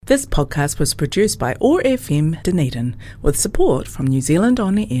This podcast was produced by OARsome Dunedin with support from New Zealand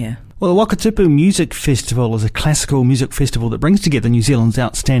On the Air. Well, the Wakatipu Music Festival is a classical music festival that brings together New Zealand's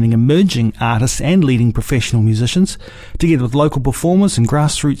outstanding emerging artists and leading professional musicians, together with local performers and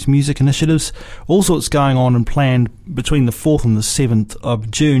grassroots music initiatives. All sorts going on and planned between the 4th and the 7th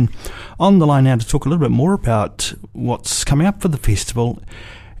of June. On the line now to talk a little bit more about what's coming up for the festival,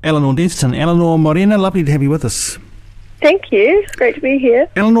 Eleanor Denston. Eleanor Morena, lovely to have you with us. Thank you. It's great to be here.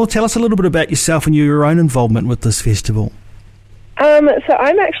 Eleanor, tell us a little bit about yourself and your own involvement with this festival. So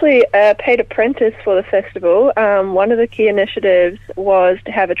I'm actually a paid apprentice for the festival. One of the key initiatives was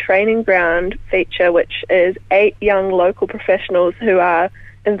to have a training ground feature, which is 8 young local professionals who are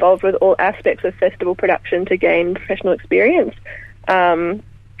involved with all aspects of festival production to gain professional experience.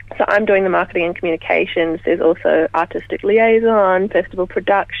 So I'm doing the marketing and communications. There's also artistic liaison, festival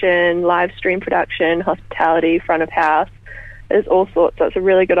production, live stream production, hospitality, front of house. There's all sorts, so it's a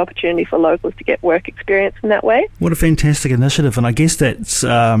really good opportunity for locals to get work experience in that way. What a fantastic initiative, and I guess that's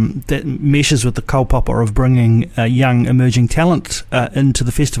that meshes with the kaupapa of bringing young emerging talent into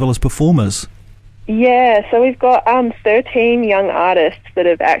the festival as performers. Yeah, so we've got 13 young artists that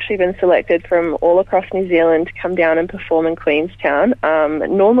have actually been selected from all across New Zealand to come down and perform in Queenstown.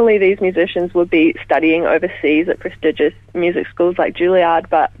 Normally these musicians would be studying overseas at prestigious music schools like Juilliard,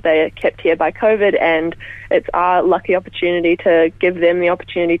 but they are kept here by COVID, and it's our lucky opportunity to give them the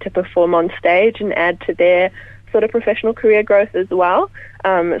opportunity to perform on stage and add to their sort of professional career growth as well.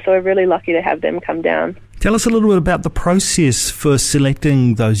 So we're really lucky to have them come down. Tell us a little bit about the process for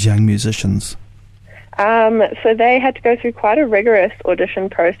selecting those young musicians. So they had to go through quite a rigorous audition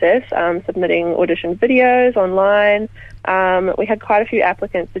process, submitting audition videos online. We had quite a few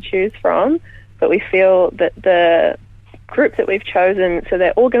applicants to choose from, but we feel that the group that we've chosen, so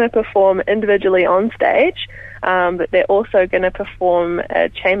they're all going to perform individually on stage, but they're also going to perform a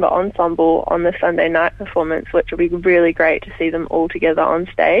chamber ensemble on the Sunday night performance, which will be really great to see them all together on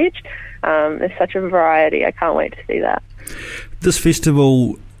stage. There's such a variety. I can't wait to see that. This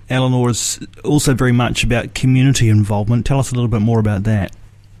festival, Eleanor, is also very much about community involvement. Tell us a little bit more about that.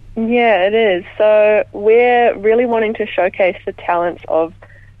 Yeah, it is. So we're really wanting to showcase the talents of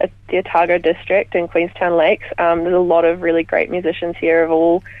the Otago district in Queenstown Lakes. There's a lot of really great musicians here of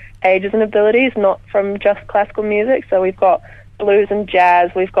all ages and abilities, not from just classical music. So we've got blues and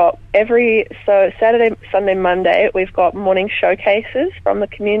jazz. We've got so Saturday, Sunday, Monday, we've got morning showcases from the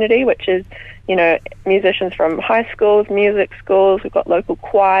community, which is, musicians from high schools, music schools. We've got local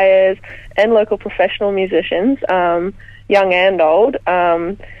choirs and local professional musicians, young and old,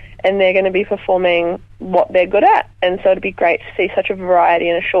 and they're going to be performing what they're good at. And so it'd be great to see such a variety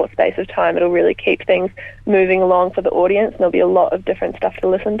in a short space of time. It'll really keep things moving along for the audience, and there'll be a lot of different stuff to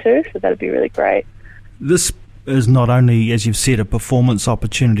listen to, so that'd be really great. This is not only, as you've said, a performance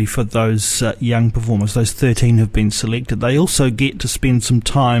opportunity for those young performers. Those 13 have been selected. They also get to spend some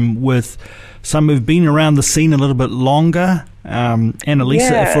time with some who've been around the scene a little bit longer.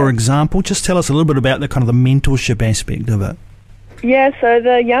 Annalisa, for example, just tell us a little bit about the kind of the mentorship aspect of it. Yeah, so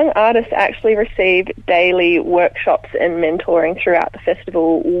the young artists actually receive daily workshops and mentoring throughout the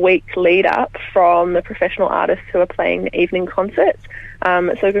festival week lead up from the professional artists who are playing the evening concerts.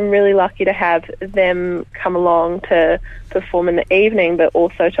 So we've been really lucky to have them come along to perform in the evening, but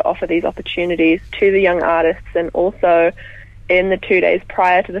also to offer these opportunities to the young artists. And also in the 2 days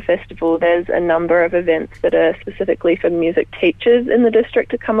prior to the festival, there's a number of events that are specifically for music teachers in the district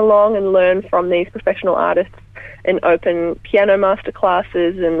to come along and learn from these professional artists in open piano master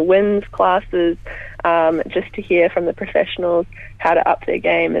classes and winds classes, just to hear from the professionals how to up their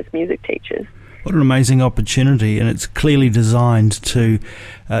game as music teachers. What an amazing opportunity, and it's clearly designed to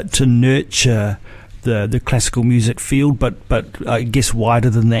nurture the classical music field, but I guess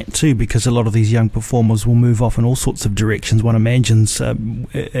wider than that too, because a lot of these young performers will move off in all sorts of directions. One imagines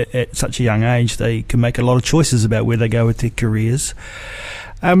at such a young age they can make a lot of choices about where they go with their careers.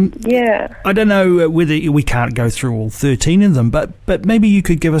 I don't know whether we can't go through all 13 of them, but maybe you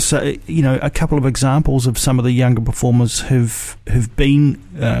could give us a couple of examples of some of the younger performers who've been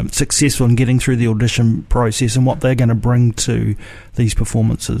successful in getting through the audition process and what they're going to bring to these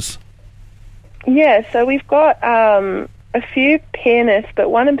performances. Yeah, so we've got a few pianists,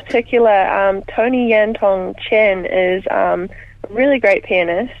 but one in particular, Tony Yantong Chen, is a really great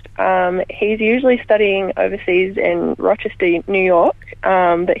pianist. He's usually studying overseas in Rochester, New York,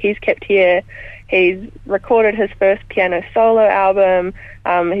 but he's kept here. He's recorded his first piano solo album.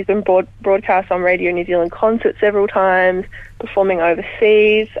 He's been broadcast on Radio New Zealand Concert several times, performing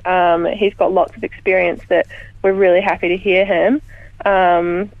overseas. He's got lots of experience that we're really happy to hear him.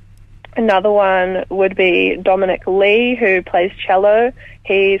 Another one would be Dominic Lee, who plays cello.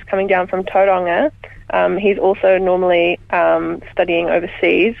 He's coming down from Tauranga. He's also normally studying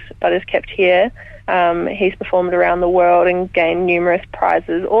overseas, but is kept here. He's performed around the world and gained numerous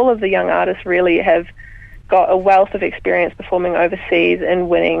prizes. All of the young artists really have got a wealth of experience performing overseas and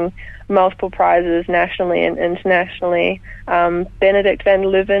winning multiple prizes nationally and internationally. Benedict van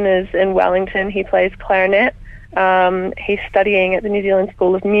Leuven is in Wellington. He plays clarinet. He's studying at the New Zealand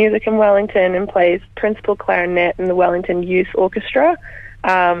School of Music in Wellington and plays principal clarinet in the Wellington Youth Orchestra.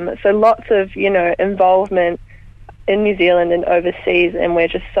 So lots of, involvement in New Zealand and overseas, and we're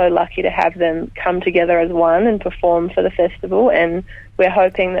just so lucky to have them come together as one and perform for the festival. And we're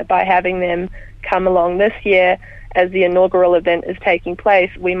hoping that by having them come along this year, as the inaugural event is taking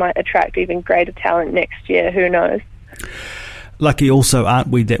place, we might attract even greater talent next year. Who knows? Lucky also, aren't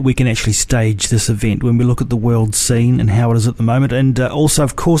we, that we can actually stage this event when we look at the world scene and how it is at the moment. And also,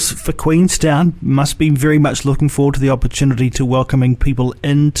 of course, for Queenstown, must be very much looking forward to the opportunity to welcoming people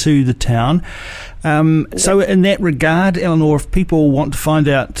into the town. So in that regard, Eleanor, if people want to find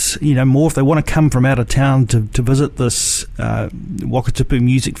out more, if they want to come from out of town to visit this Wakatipu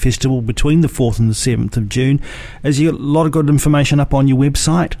Music Festival between the 4th and the 7th of June, is there a lot of good information up on your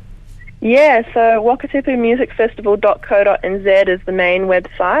website? Yeah, so wakatipumusicfestival.co.nz is the main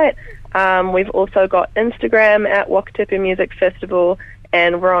website. We've also got Instagram at Wakatipu Music Festival,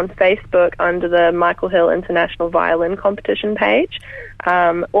 and we're on Facebook under the Michael Hill International Violin Competition page.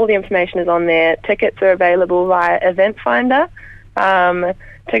 All the information is on there. Tickets are available via Event Finder.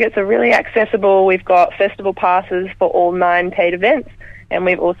 Tickets are really accessible. We've got festival passes for all 9 paid events, and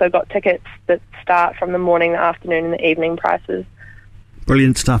we've also got tickets that start from the morning, the afternoon, and the evening prices.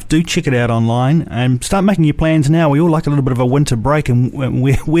 Brilliant stuff. Do check it out online and start making your plans now. We all like a little bit of a winter break, and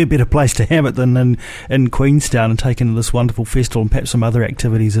we're better place to have it than in Queenstown and take into this wonderful festival and perhaps some other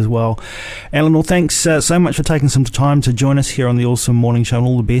activities as well. Eleanor, thanks so much for taking some time to join us here on the OARsome Morning Show, and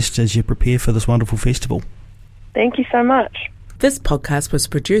all the best as you prepare for this wonderful festival. Thank you so much. This podcast was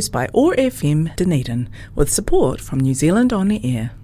produced by OARfm Dunedin with support from New Zealand On the Air.